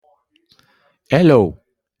Hello,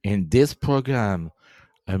 in this program,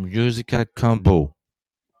 a musical combo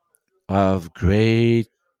of great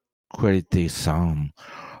quality sound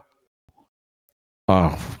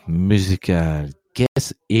of musical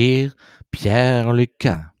guest here, Pierre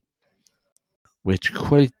Lucas, with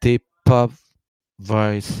quality pop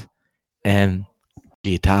voice and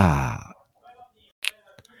guitar.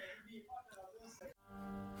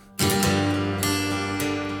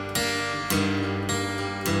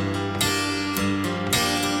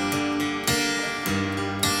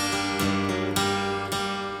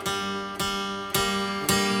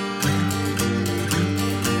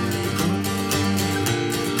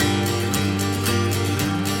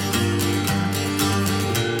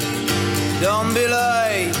 Don't be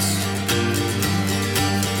late.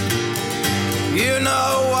 You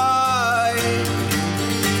know why.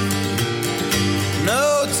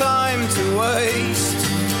 No time to waste.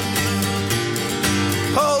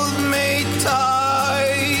 Hold me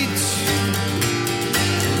tight.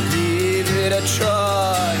 Give it a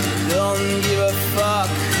try. Don't give a fuck.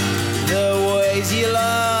 The ways you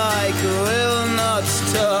like will not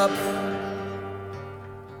stop.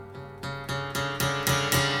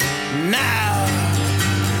 Now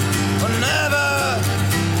or never,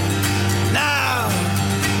 now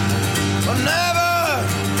or never,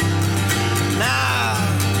 now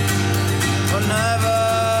or never.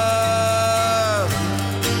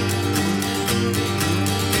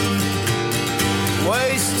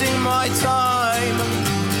 Wasting my time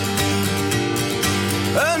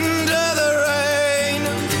under the rain,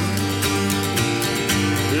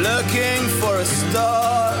 looking for a star.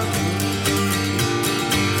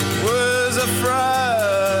 A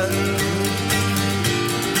friend,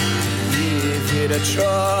 give it a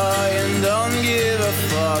try and don't give a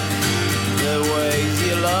fuck. The ways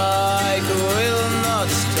you like will not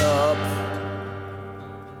stop.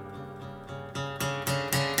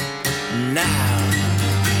 Now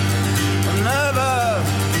or never,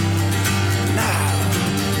 now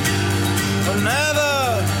or never,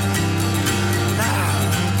 now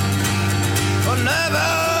or never.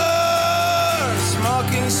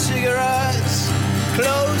 Smoking cigarettes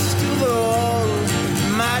close to the wall,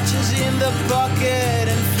 matches in the pocket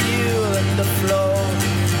and fuel in the floor.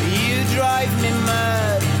 You drive me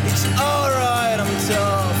mad, it's alright, I'm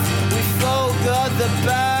tough. We forgot the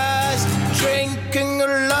past, drinking a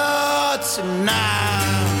lot. Now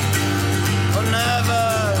or never,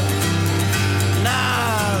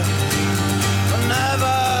 now or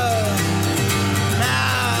never,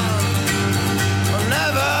 now or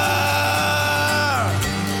never.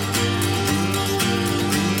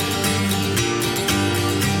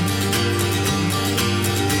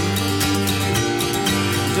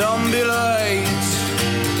 Don't be late.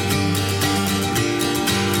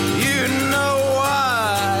 You know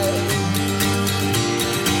why.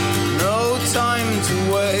 No time to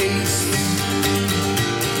waste.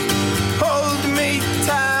 Hold me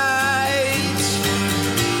tight.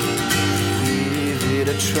 Give it a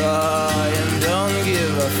try and don't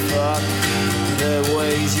give a fuck. The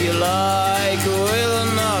ways you like will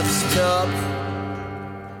not stop.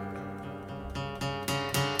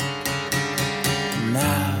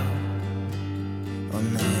 Now or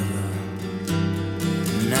never,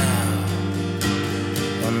 now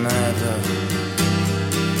or never,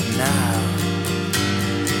 now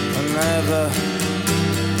or never,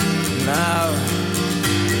 now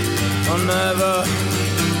or never,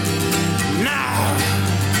 now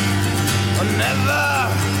or never,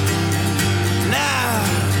 now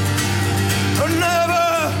or never, now or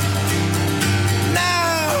never.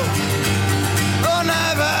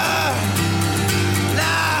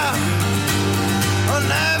 Or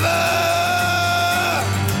never.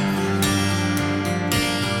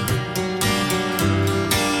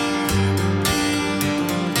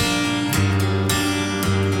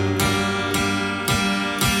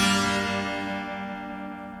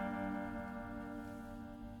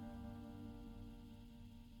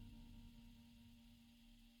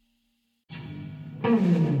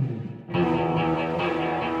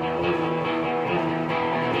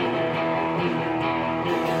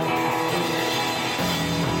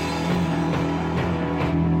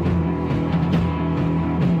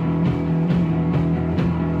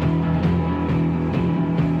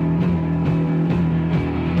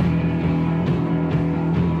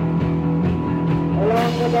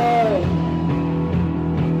 Along the line,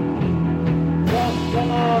 just the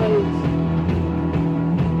noise,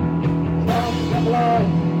 just the blood.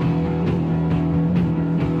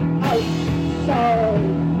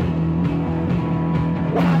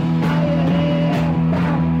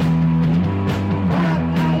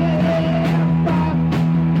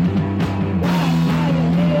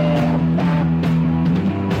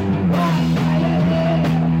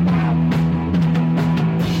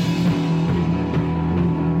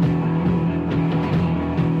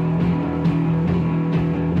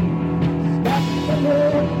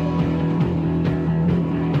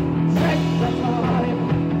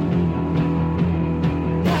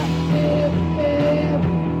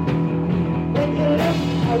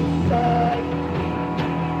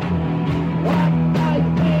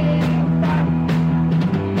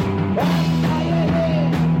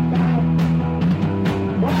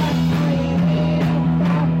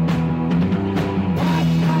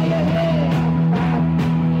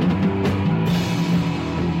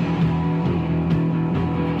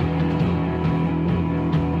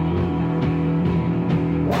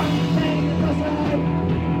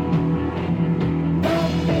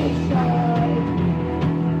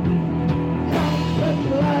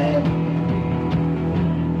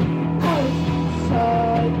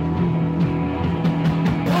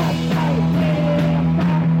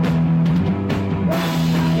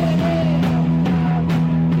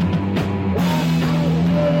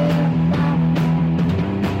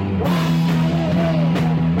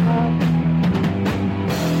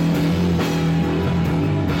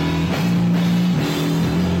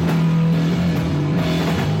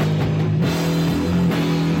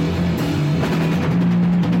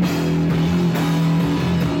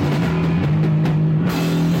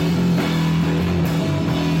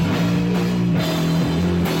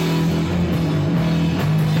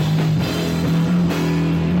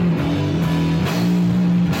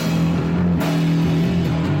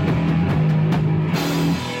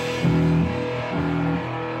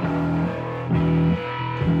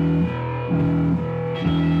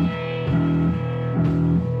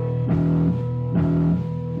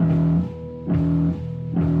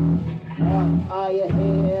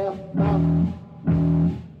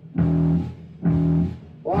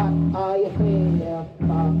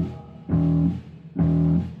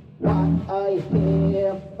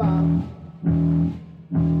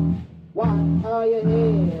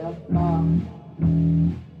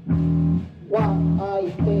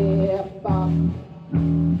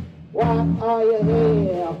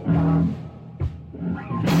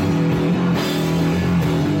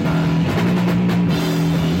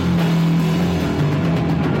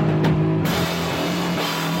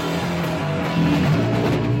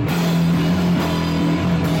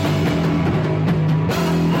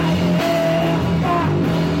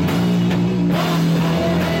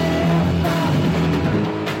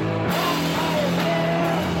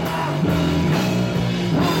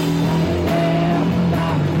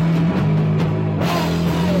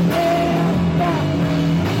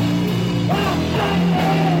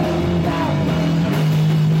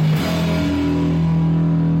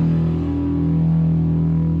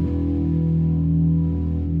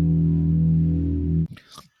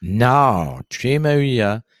 Now, Jay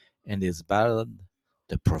Maria and his ballad,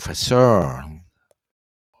 The Professor.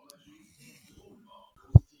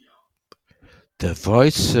 The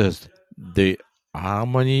voices, the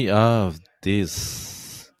harmony of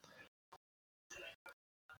this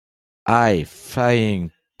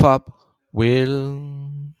high-flying pop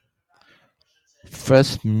will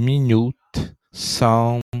first minute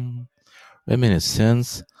sound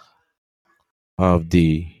reminiscence of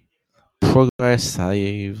the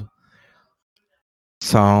progressive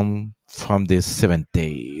sound from the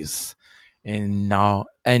 70s. And now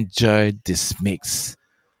enjoy this mix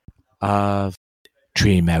of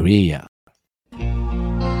Tree Maria.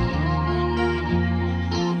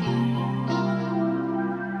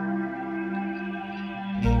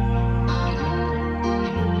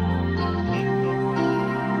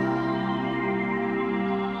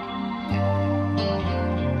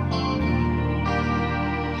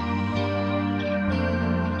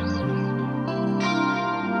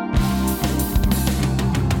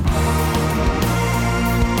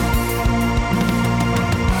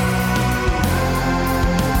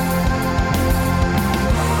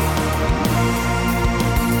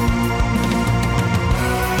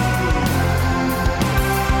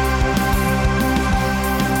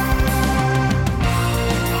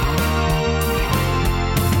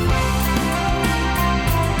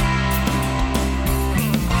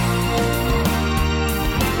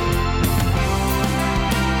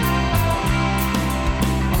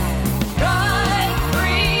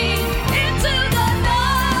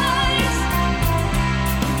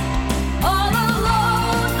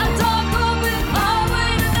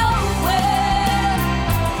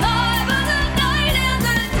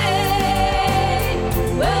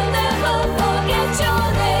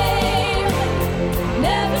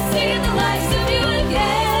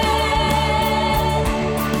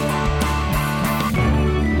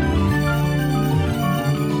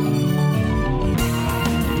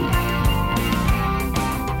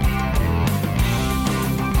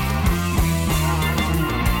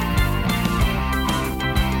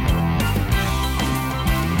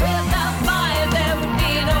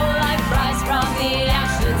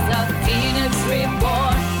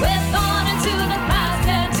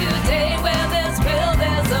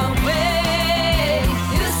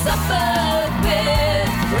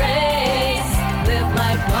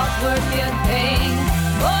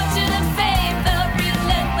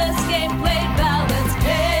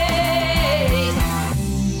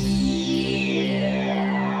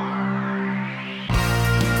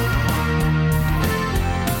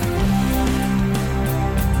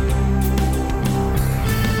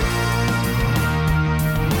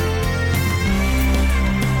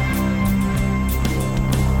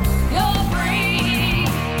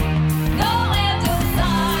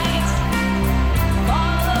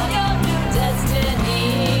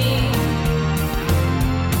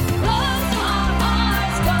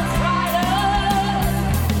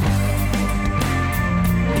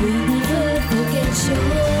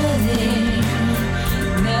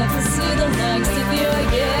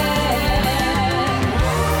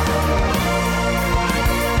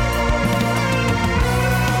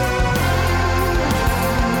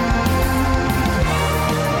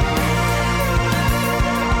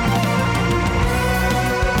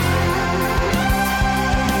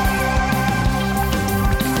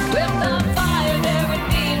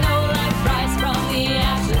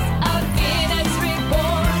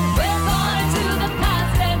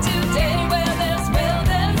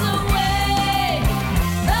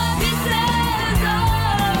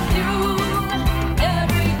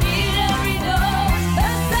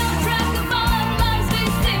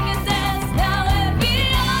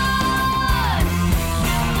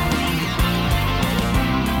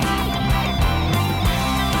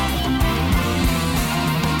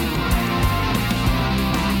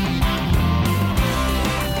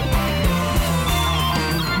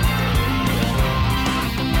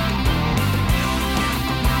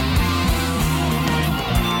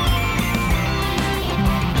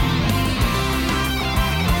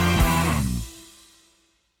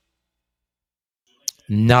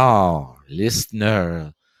 Now,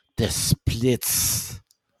 listener, the splits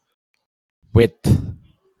with the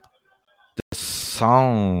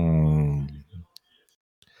song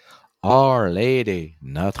Our Lady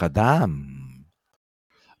Notre Dame,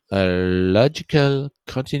 a logical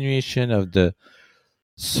continuation of the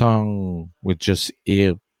song we just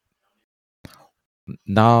heard.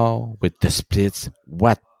 Now with the splits,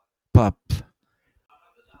 what pop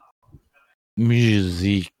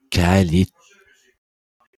musicalité.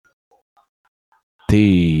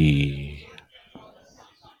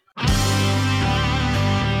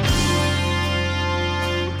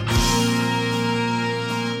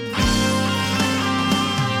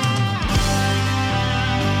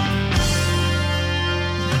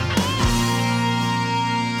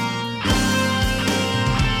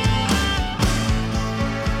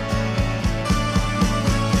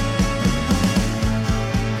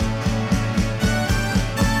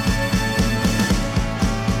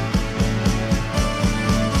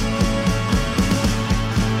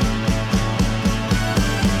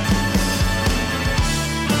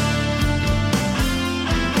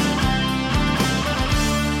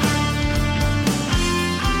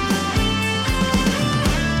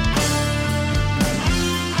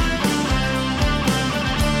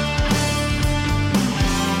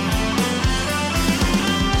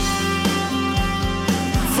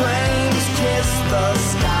 Flames kiss the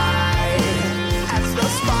sky as the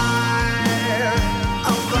spire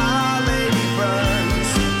of Our Lady burns,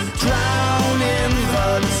 drown in the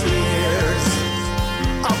tears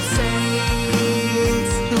of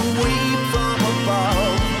saints who weep from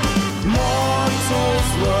above. Mortals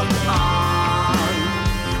look on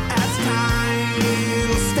as time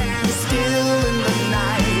stands still in the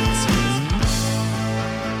night.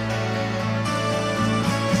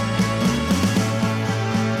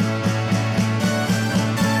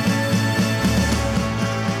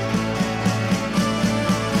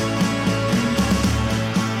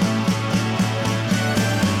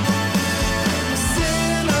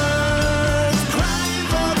 Sinners cry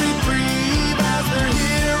for reprieve as their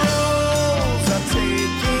heroes are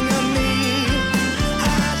taking a knee.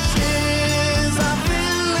 Ashes are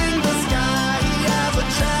filling the sky as a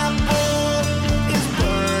chapel is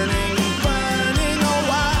burning, burning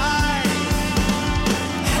away.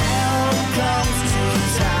 Hell comes to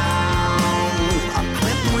town,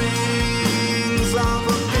 clipped wings of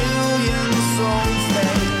a billion souls.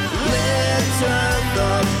 They litter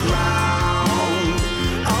the ground.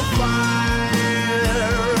 A fire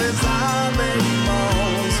is Our Lady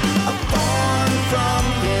moans. A thorn from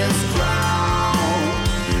his crown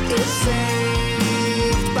is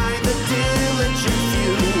saved by the diligent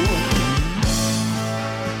few.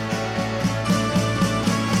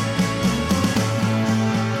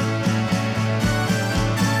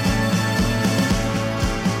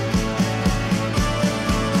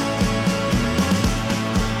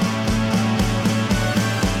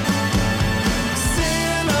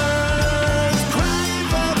 Sinners cry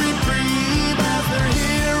for reprieve as their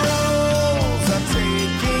heroes are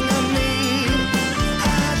taking a knee.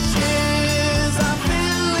 Ashes are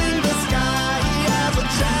filling the sky as a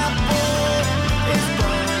chapel is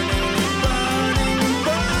burning, burning,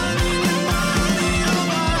 burning, burning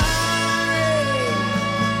away.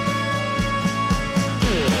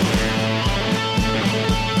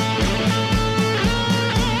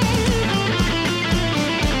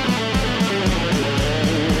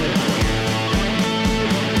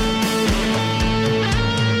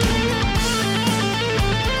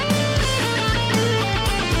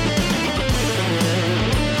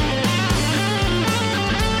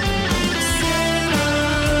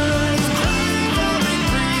 Sinners cry for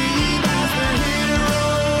reprieve as their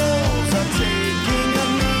heroes are taking a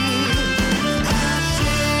knee.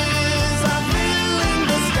 Ashes are filling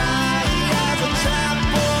the sky as a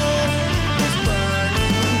chapel is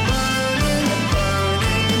burning, burning,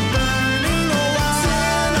 burning, burning away.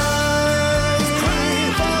 Sinners cry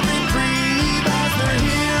for reprieve as their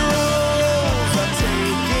heroes are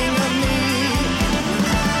taking a knee.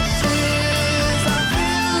 Ashes are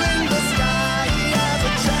filling the sky as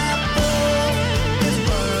a chapel is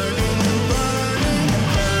burning, burning,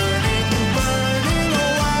 burning, burning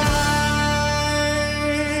away.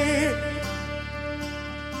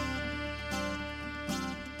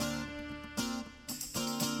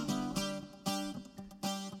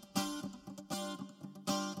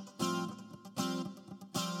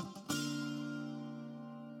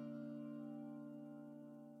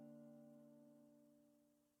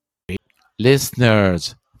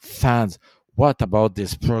 Listeners, fans, what about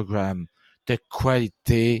this program? The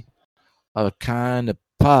quality of kind of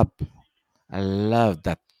pop. I love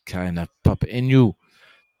that kind of pop. And you,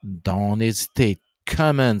 don't hesitate,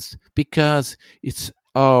 comments, because it's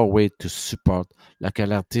our way to support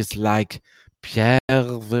local artists like Pierre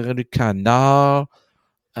Verucanard,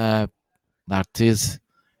 uh, artist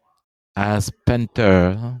as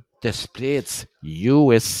painter, the Splits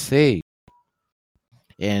USA,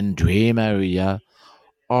 and Dream Area,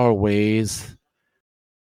 always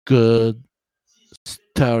good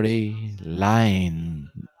storyline.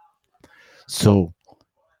 So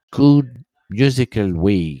good musical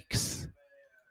weeks.